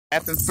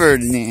and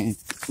Ferdinand.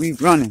 We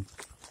running.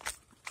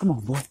 Come on,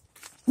 boy.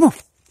 Come on.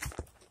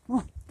 Come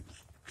on.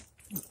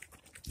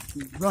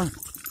 We run.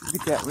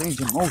 Get that range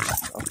of motion,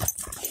 bro.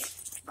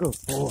 Good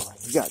boy.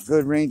 You got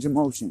good range of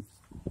motion.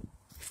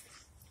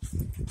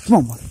 Come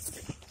on, boy.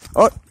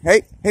 Oh,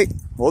 hey.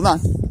 Hold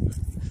on.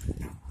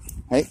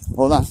 Hey,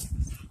 hold on.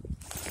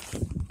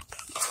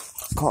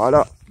 Caught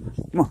up.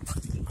 Come on.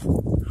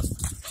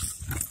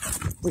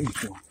 What are you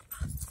doing?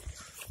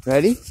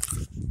 Ready?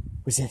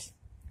 What's this?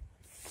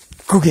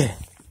 Go get it.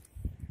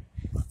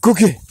 Go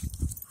get it.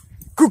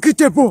 Go get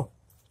that ball.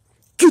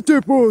 Get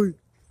that ball.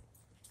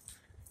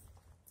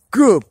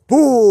 Good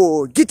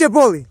boy. Get that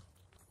ball.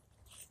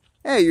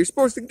 Hey, you're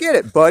supposed to get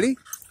it, buddy.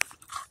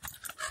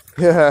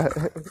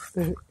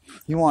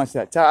 He wants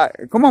that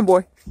tire. Come on,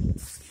 boy.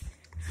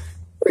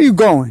 Where are you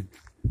going?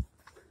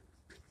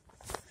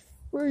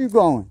 Where are you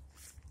going?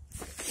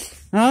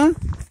 Huh?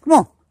 Come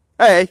on.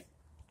 Hey.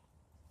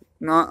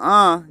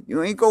 Nuh-uh.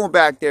 You ain't going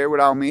back there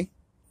without me.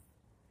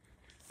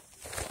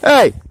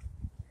 Hey.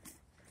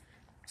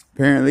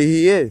 Apparently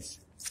he is.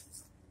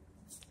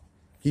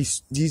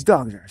 These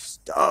dogs are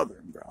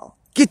stubborn, bro.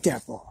 Get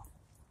that ball.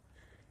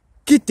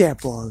 Get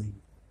that ball.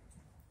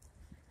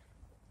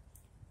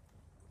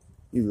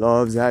 He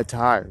loves that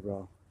tire,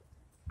 bro.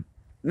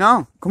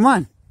 No, come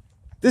on.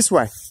 This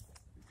way.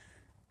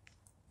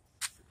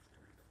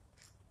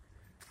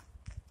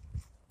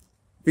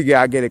 Figure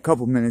I'll get a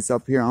couple minutes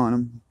up here on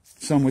him.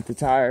 Some with the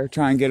tire.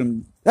 Try and get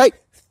him. Hey!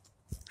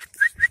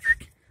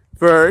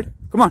 Bird.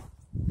 Come on.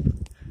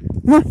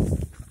 Come on.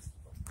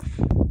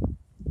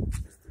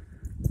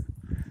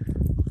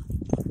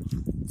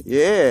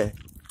 Yeah.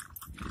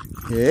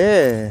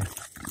 Yeah.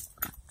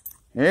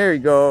 There he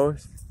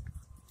goes.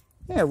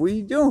 Yeah, what are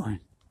you doing?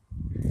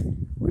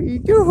 What are you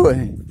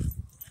doing?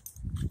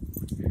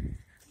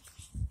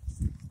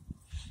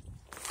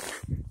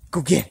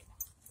 Go get it.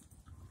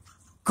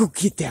 Go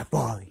get that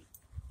ball.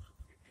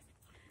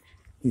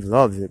 He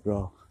loves it,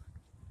 bro.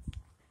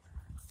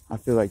 I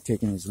feel like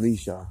taking his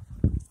leash off.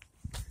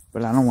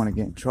 But I don't want to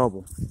get in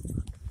trouble.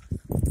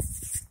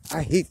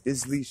 I hate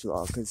this leash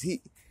law because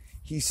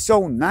he's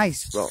so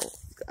nice, bro.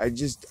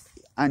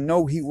 I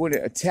know he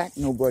wouldn't attack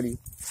nobody.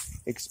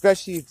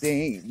 Especially if they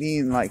ain't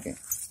being like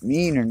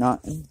mean or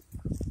nothing.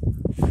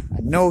 I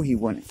know he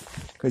wouldn't.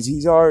 Because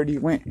he's already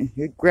went and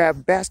he'd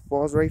grab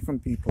basketballs right from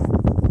people.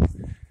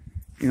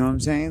 You know what I'm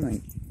saying?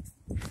 Like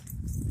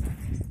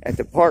at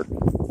the park.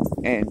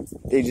 And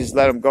they just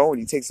let him go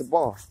and he takes the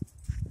ball.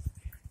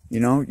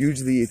 You know,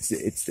 usually it's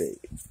the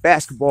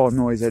basketball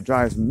noise that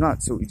drives him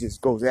nuts, so he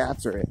just goes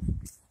after it.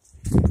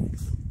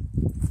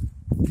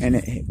 And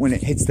when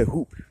it hits the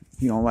hoop,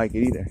 he don't like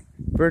it either.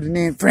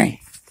 Ferdinand, Frank.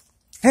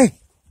 Hey!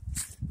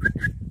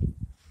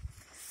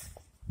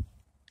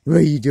 What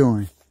are you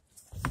doing?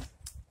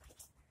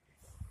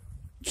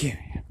 Come here.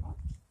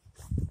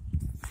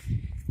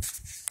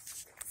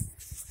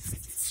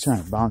 He's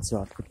trying to bounce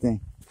off the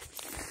thing.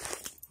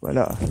 But,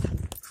 what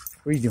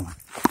are you doing?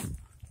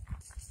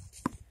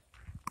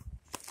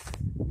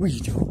 What are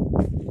you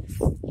doing?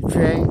 You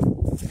praying?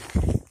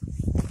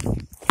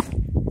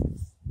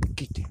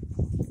 Get there.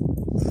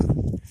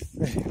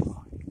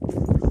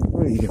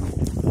 What are you doing?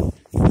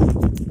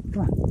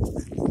 Come on.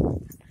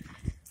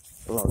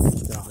 I love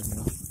this dog, you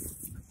know.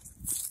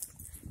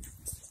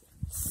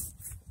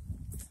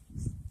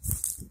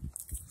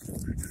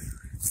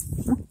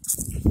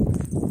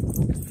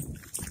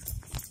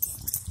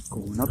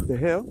 Going up the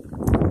hill.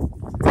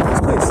 This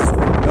place is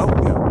pretty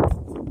dope, yo.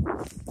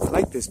 I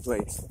like this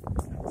place.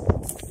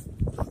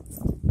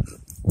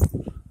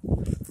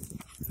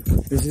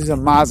 This is a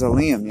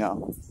mausoleum,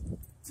 yo.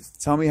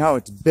 Tell me how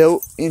it's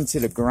built into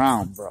the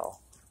ground, bro.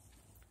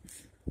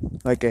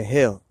 Like a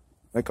hill.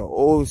 Like an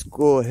old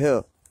school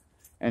hill.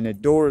 And the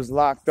door is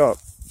locked up.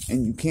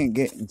 And you can't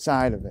get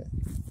inside of it.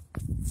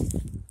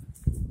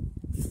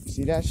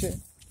 See that shit?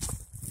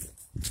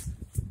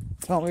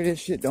 Tell me this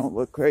shit don't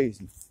look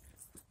crazy.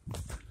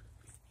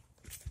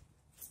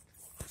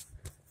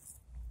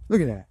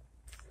 Look at that.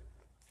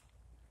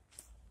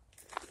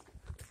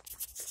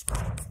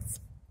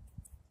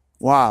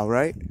 Wow,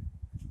 right?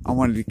 I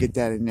wanted to get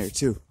that in there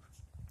too.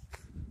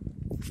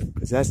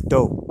 Because that's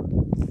dope.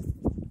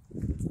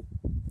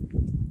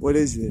 What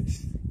is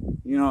this?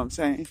 You know what I'm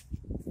saying?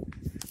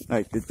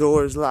 Like the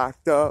door's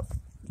locked up.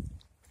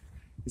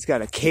 It's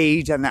got a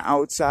cage on the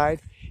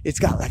outside. It's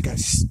got like a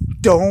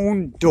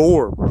stone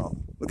door, bro.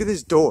 Look at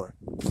this door.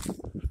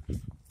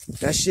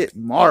 That shit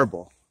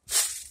marble.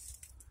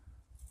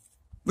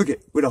 Look at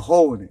with a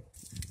hole in it.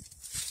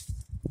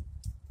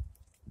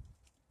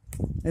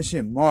 That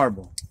shit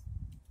marble.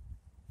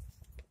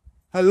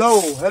 Hello,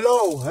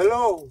 hello,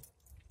 hello.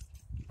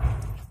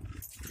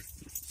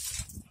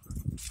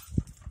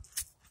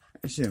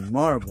 That shit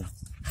marble.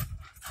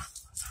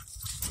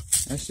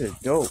 That shit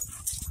dope.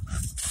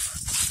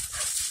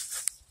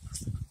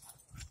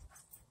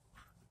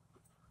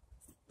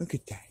 Look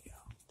at that, yo.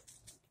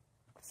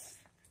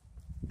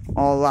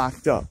 All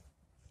locked up.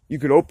 You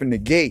could open the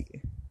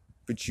gate.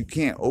 But you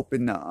can't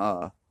open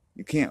the,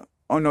 you can't,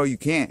 oh no, you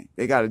can't.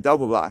 They got a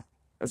double lock.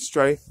 That's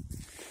straight.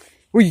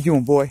 What are you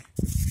doing, boy?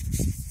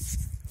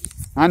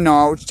 I know,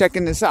 I was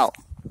checking this out.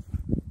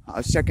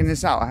 I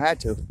had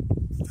to.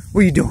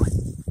 What are you doing?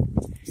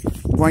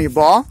 You want your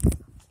ball?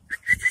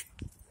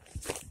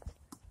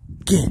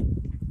 Get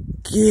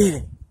it. Get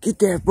it. Get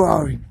that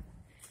ball.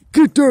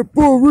 Get that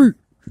ball.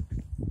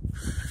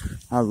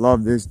 I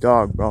love this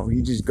dog, bro.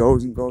 He just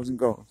goes and goes and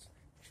goes.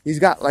 He's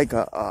got like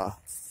a,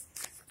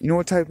 you know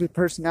what type of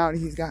personality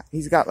he's got?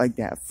 He's got like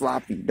that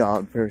floppy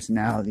dog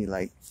personality.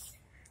 Like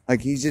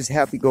he's just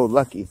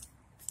happy-go-lucky.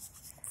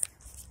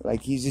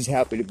 Like he's just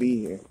happy to be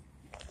here.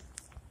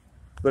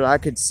 But I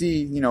could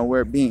see, you know,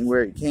 where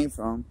it came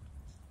from.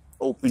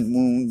 Open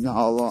wounds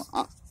all on.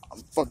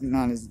 I'm fucking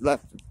on his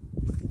left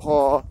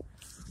paw.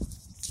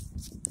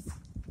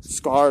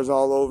 Scars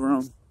all over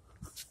him.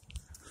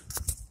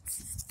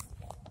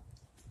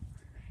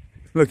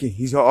 Look,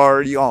 he's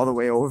already all the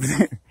way over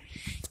there.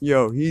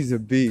 Yo, he's a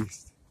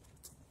beast.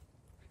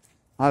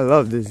 I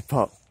love this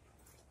pup.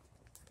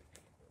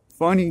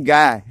 Funny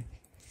guy.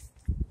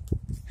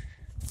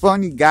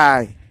 Funny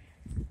guy.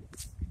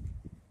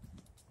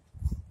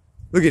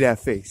 Look at that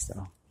face,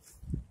 though.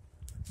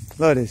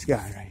 Love this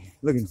guy right here.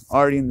 Look at him,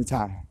 already in the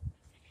tire.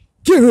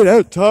 Give me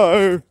that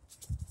tire.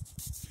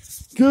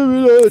 Give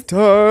me that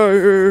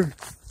tire.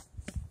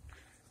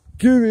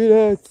 Give me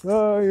that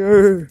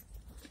tire.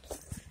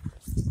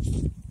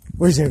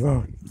 Where's that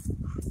going?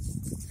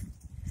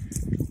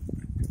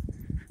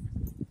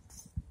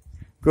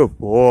 Good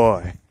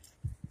boy.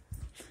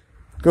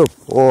 Good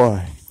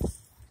boy.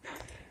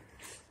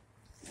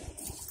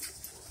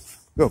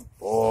 Good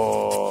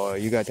boy.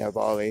 You got that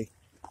ball, eh?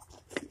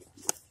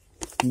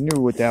 He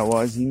knew what that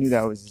was. He knew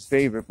that was his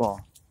favorite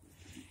ball.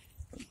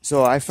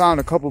 So I found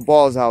a couple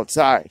balls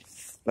outside,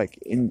 like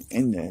in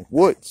the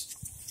woods.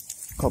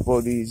 A couple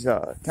of these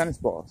tennis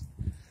balls.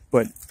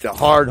 But the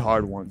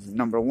hard ones, the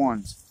number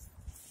ones,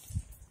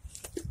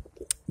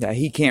 that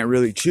he can't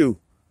really chew.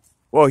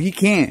 Well, he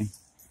can,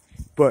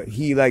 but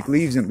he like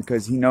leaves them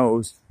because he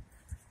knows,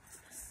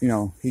 you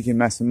know, he can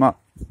mess them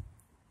up.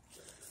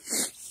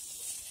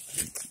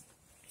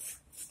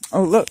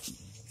 Oh, look.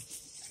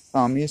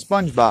 Found me a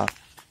SpongeBob.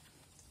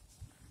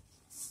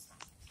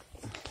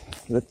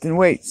 Lifting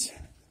weights.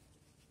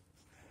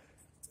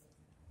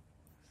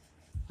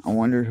 I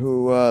wonder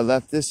who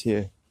left this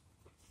here.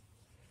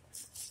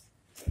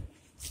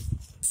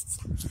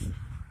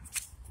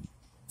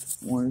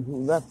 Wonder who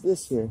left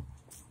this here.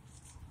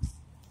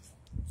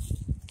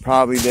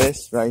 Probably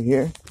this right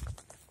here.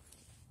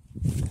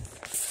 You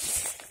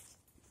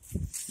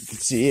can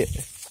see it.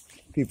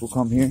 People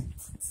come here.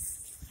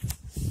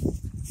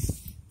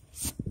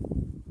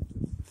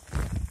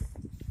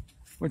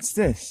 What's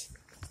this?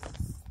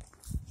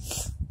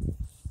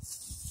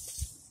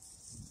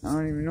 I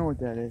don't even know what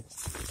that is.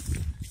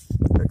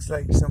 Looks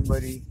like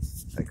somebody,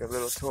 like a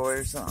little toy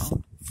or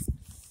something.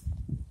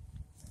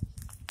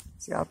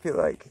 See, I feel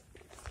like,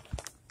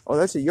 oh,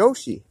 that's a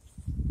Yoshi.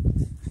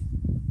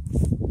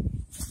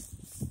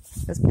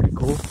 That's pretty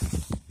cool.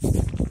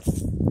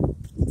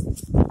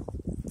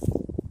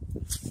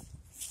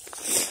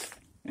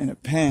 And a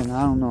pen,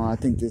 I don't know, I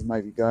think this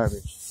might be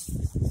garbage.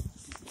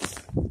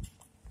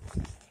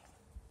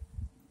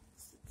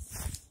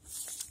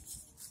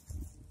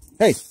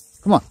 Hey,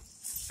 come on.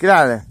 Get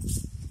out of there.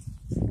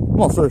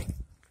 Come on, first.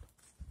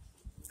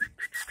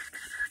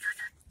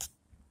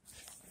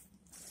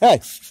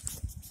 Hey.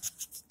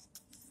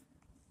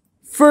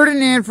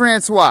 Ferdinand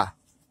Francois.